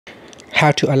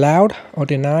how to allow or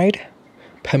deny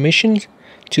permissions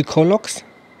to call locks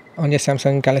on your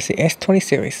Samsung Galaxy S20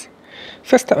 series.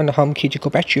 First, tap on the home key to go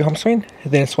back to your home screen,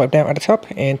 then swipe down at the top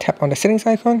and tap on the settings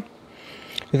icon,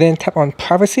 then tap on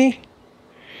privacy,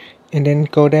 and then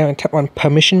go down and tap on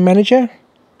permission manager.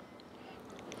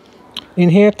 In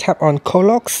here, tap on call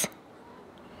locks,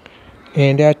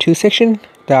 and there are two sections,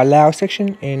 the allow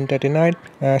section and the denied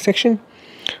section.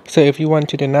 So if you want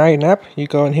to deny an app, you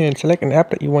go in here and select an app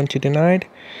that you want to deny.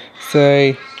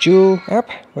 Say Dual app,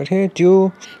 right here,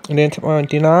 Dual, and then tap on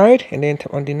denied, and then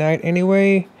tap on denied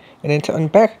anyway, and then tap on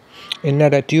back.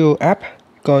 Another Dual app,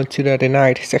 go into the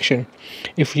denied section.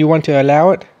 If you want to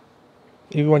allow it,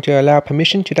 if you want to allow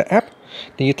permission to the app,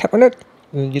 then you tap on it,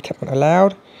 and you tap on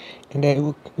allowed, and then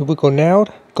it will go now,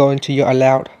 go into your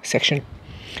allowed section.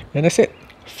 And that's it.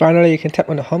 Finally, you can tap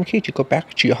on the home key to go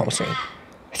back to your home screen.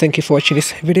 Thank you for watching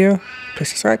this video. Please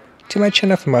subscribe to my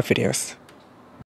channel for more videos.